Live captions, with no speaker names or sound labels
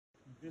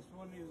This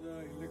one is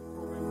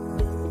ELECTROWELD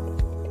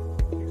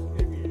 6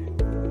 kVA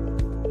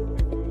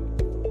welding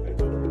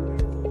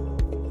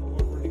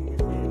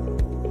machine.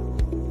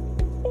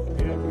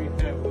 Here we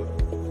have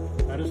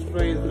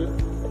pressurized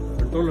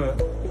controller.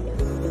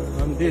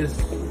 On this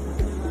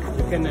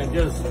you can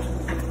adjust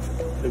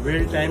the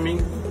weld timing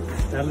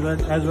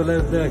as well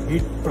as the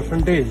heat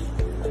percentage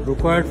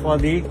required for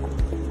the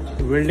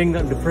welding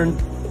different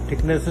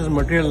thicknesses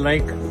material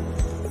like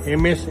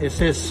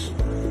MSSS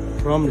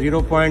from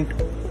 0.3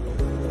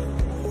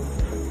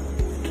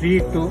 to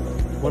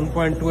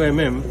 1.2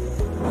 mm.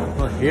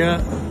 Now here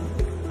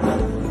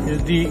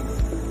is the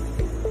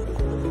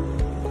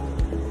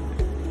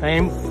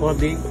time for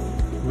the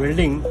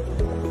welding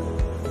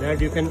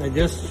that you can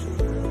adjust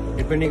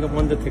depending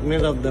upon the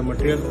thickness of the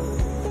material.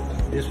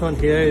 This one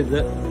here is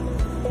the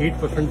heat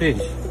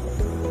percentage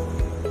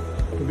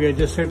to be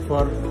adjusted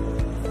for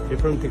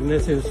different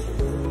thicknesses.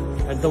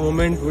 At the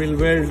moment we will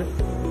weld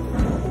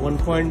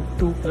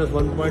 1.2 plus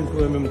 1.2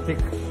 mm thick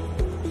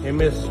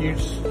MS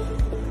sheets,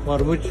 for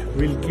which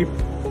we will keep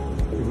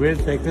the weld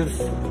cycles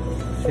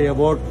say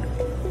about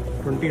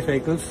 20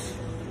 cycles,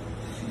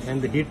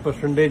 and the heat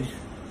percentage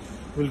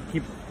will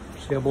keep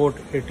say about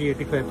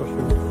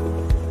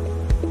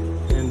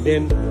 80-85%, and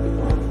then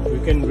we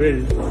can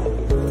weld.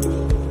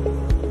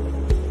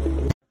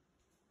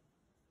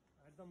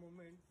 At the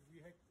moment we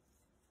have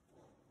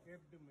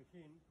kept the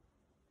machine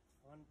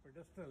on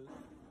pedestal,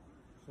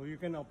 so you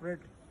can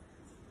operate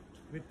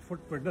with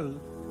foot pedal.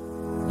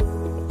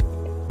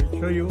 We'll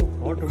show you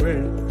how to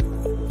weld.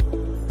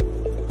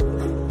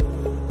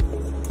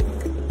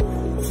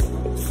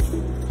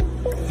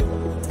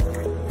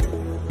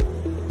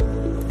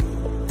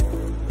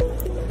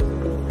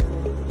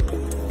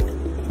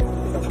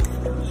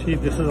 See,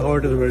 this is how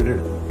it is welded.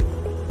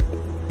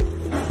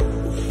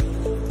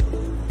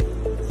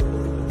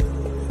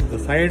 The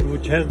side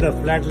which has the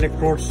flat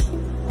electrodes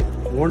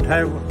won't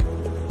have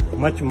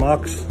much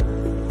marks,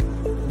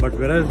 but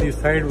whereas the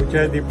side which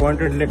has the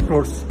pointed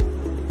electrodes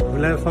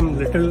will have some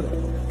little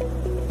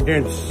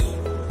dents.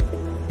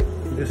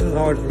 This is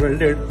how it's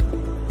welded.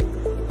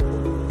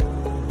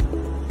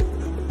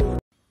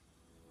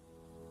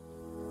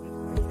 This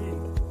machine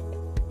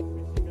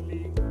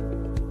basically is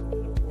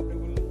a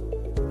portable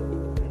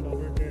and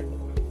operated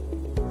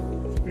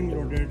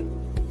spring-loaded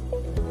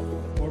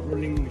spot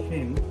welding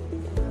machine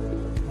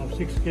of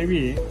 6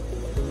 kVA.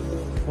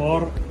 For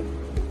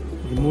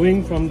removing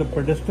from the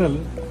pedestal,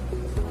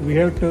 we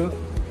have to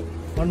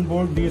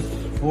unbolt these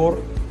 4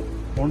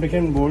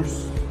 foundation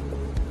bolts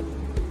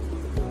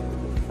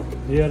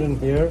here and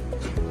here,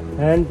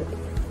 and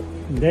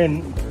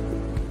then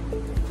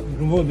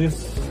remove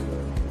these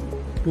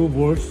 2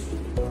 bolts.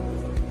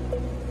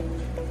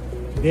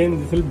 Then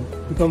this will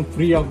become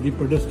free of the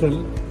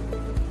pedestal,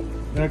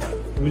 that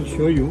will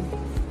show you,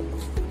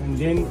 and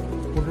then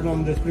put it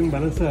on the spring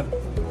balancer,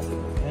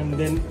 and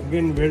then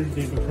again weld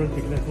the different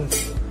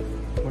thicknesses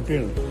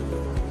materials.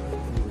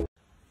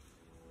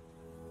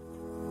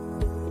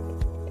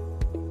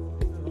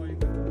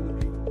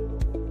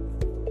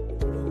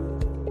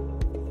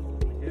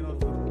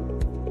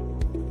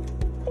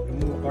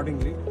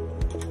 Accordingly.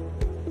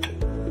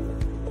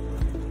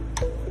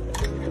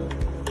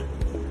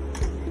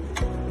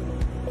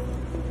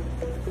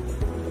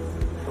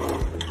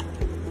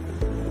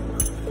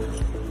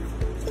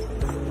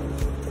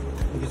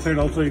 This side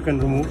also you can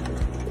remove.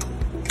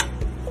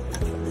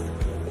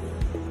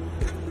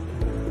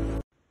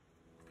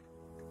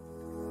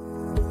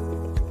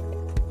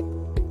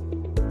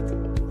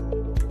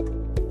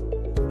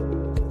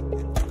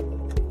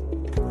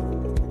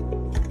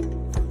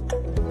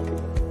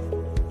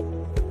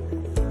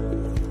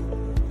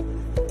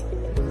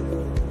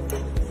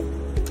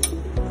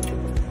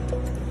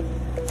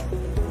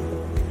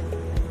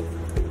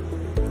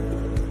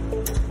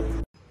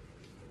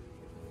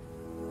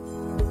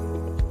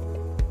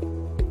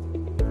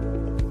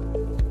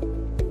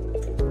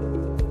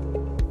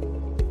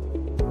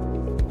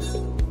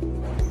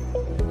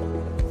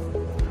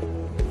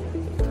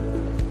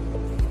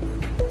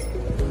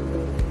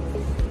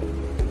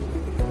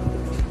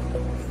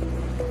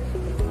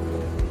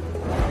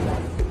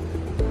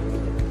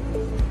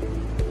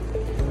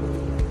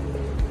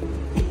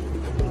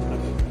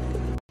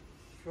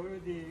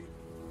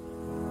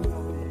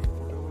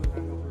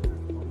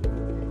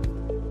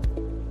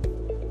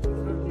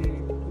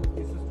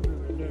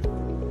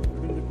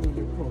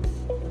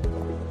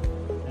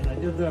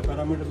 The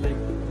parameters like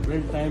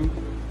weld time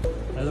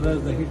as well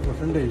as the heat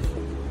percentage,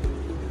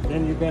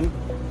 then you can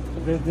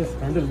press this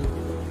handle, you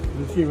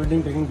will see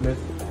welding taking place.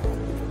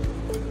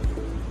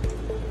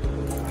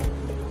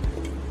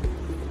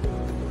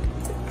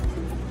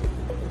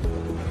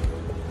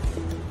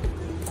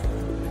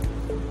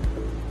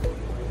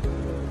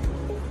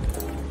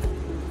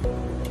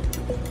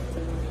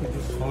 So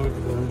this is how it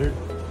is welded.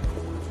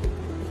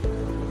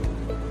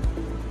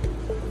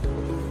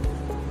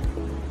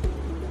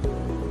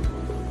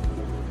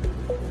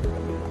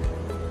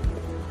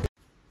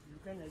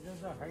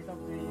 Adjust the height of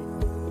the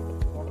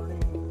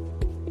welding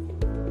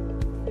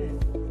machine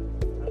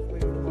as per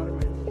your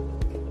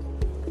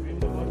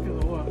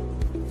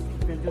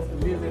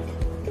see that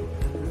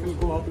it will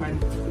go up and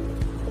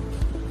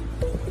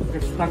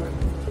get stuck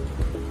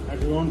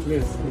at your own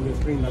place in the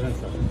spring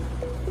balancer.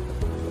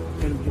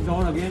 You can put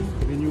down again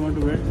when you want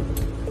to weld.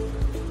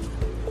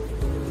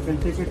 You can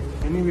take it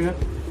anywhere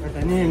at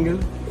any angle.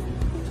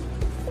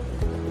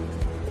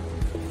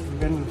 You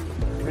can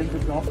weld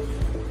the job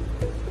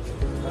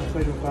as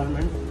per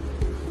requirement.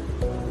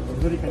 It's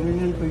very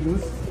convenient to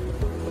use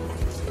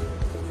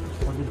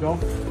for the job.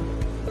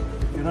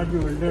 It cannot be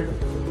welded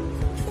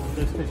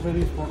with a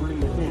stationary spot welding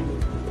machine.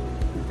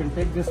 You can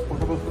take this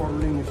portable spot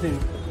welding machine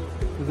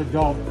to the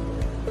job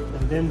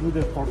and then do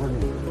the spot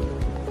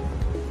welding.